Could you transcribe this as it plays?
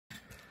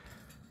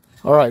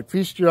All right,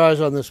 feast your eyes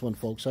on this one,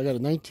 folks. I got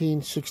a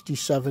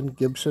 1967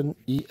 Gibson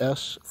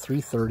ES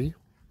 330,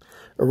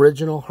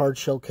 original hard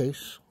shell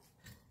case.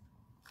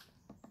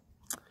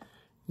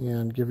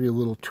 And give you a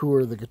little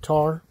tour of the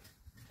guitar.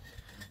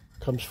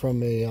 Comes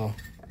from a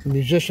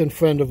musician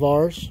friend of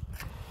ours.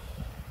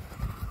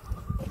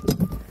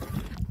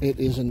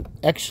 It is an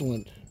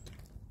excellent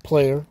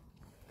player.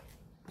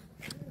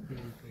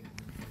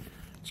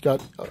 It's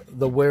got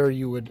the wear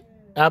you would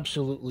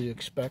absolutely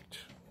expect.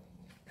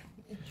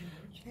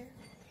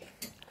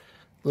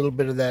 A little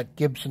bit of that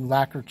Gibson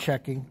lacquer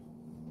checking.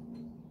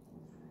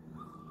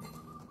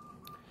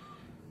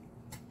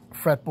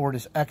 Fretboard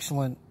is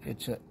excellent.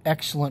 It's an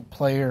excellent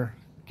player.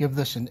 Give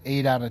this an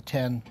 8 out of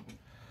 10.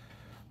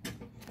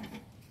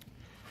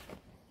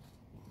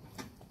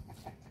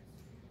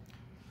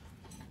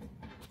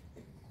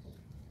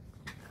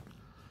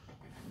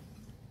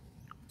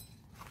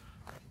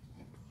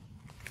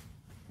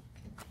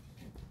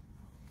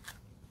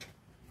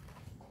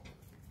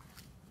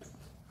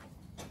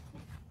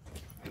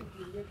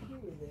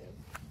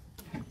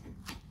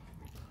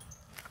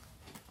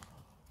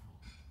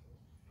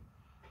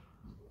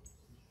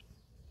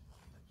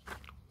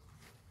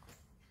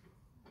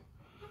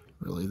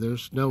 Really,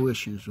 there's no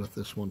issues with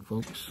this one,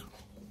 folks.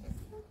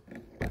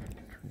 Turn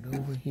it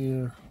over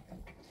here.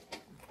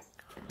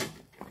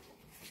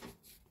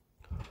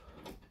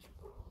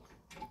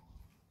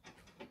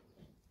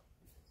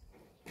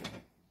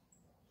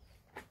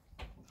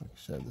 Like I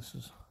said, this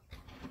is,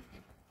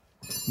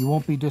 you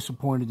won't be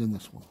disappointed in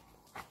this one.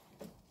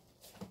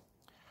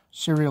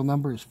 Serial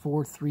number is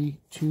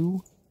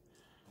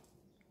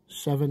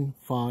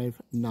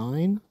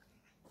 432759.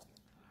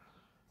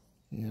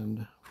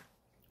 And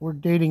we're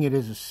dating it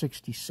as a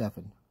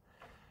 67.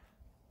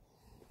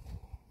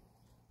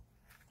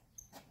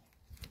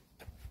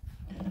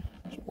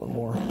 So one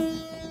more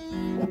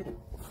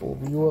full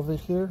view of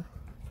it here.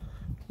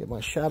 Get my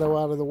shadow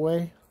out of the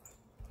way.